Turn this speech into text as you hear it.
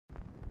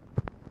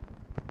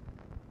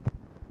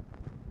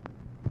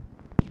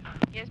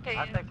Yes, please.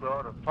 I think we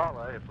ought to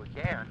follow it if we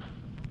can.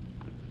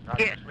 Not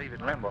just leave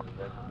it in limbo.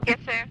 Yes,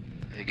 sir.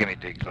 Hey, give me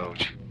Deke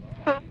DeLoach.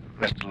 Who?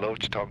 Mr.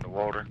 DeLoach talking to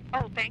Walter.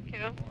 Oh, thank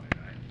you.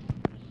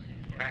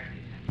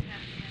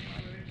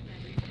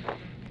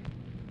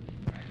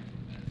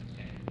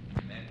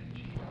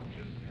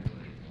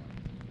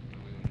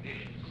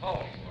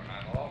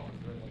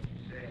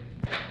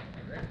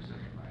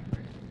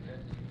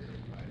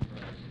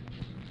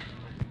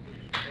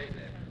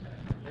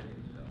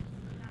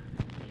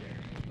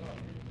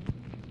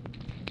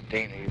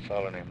 Dean, are you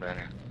following him down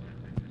here?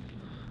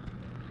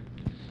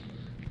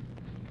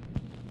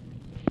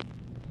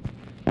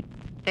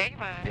 David.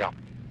 Yeah.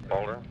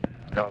 Walter?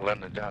 No,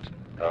 Lyndon Johnson.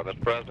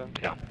 Mr. President?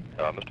 Yeah.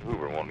 Mr.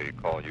 Hoover wanted me to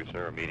call you,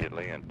 sir,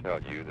 immediately and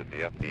tell you that the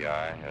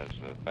FBI has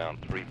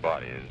found 3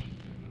 bodies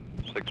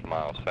 6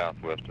 miles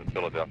southwest of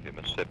Philadelphia,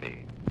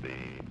 Mississippi,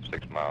 the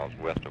 6 miles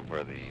west of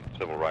where the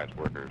civil rights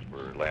workers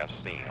were last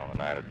seen on the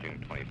night of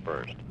June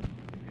 21st.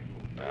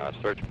 A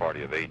search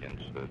party of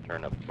agents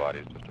turned up the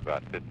bodies just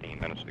about 15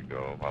 minutes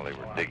ago while they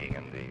were digging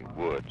in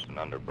the woods and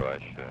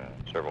underbrush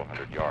several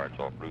hundred yards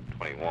off Route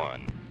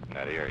 21 in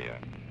that area.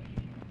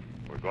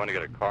 We're going to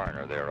get a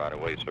coroner there right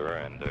away, sir,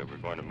 and we're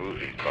going to move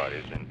these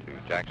bodies into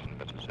Jackson,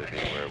 Mississippi,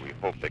 where we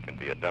hope they can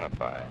be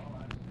identified.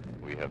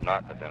 We have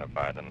not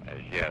identified them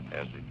as yet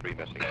as the 3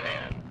 missing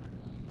men,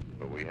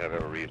 but we have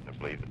every reason to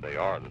believe that they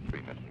are the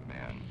 3 missing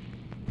men.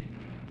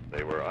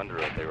 They were at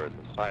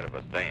the site of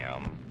a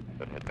dam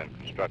that had been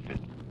constructed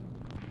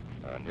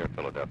near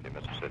Philadelphia,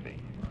 Mississippi.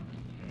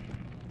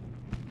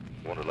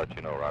 Want to let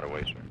you know right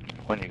away, sir.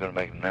 When are you going to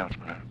make an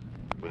announcement?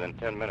 Within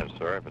 10 minutes,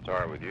 sir, if it's all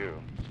right with you.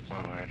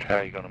 All right. How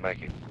are you going to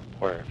make it?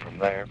 Where? From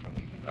there?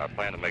 I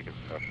plan to make it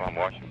from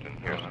Washington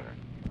here, sir.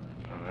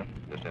 All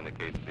right. This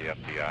indicates the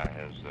FBI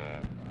has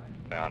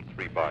found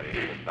 3 bodies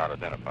but not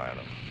identified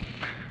them.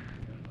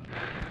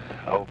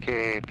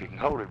 Okay, if you can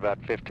hold it about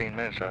 15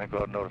 minutes, I think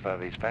we'll notify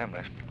these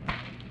families.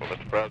 Well,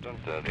 Mr.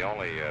 President, the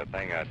only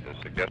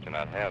suggestion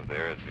I'd have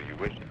there is do you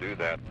wish to do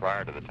that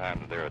prior to the time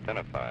that they're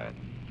identified?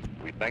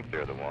 We think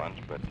they're the ones,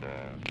 but...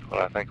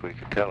 Well, I think we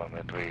could tell them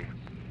that we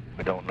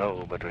don't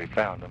know, but we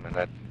found them, and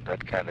that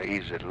kind of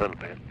eases it a little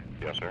bit.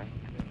 Yes, sir.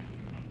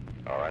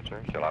 All right,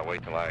 sir. Shall I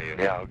wait till I...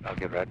 Yeah, I'll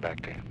get right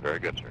back to you. Very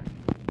good, sir.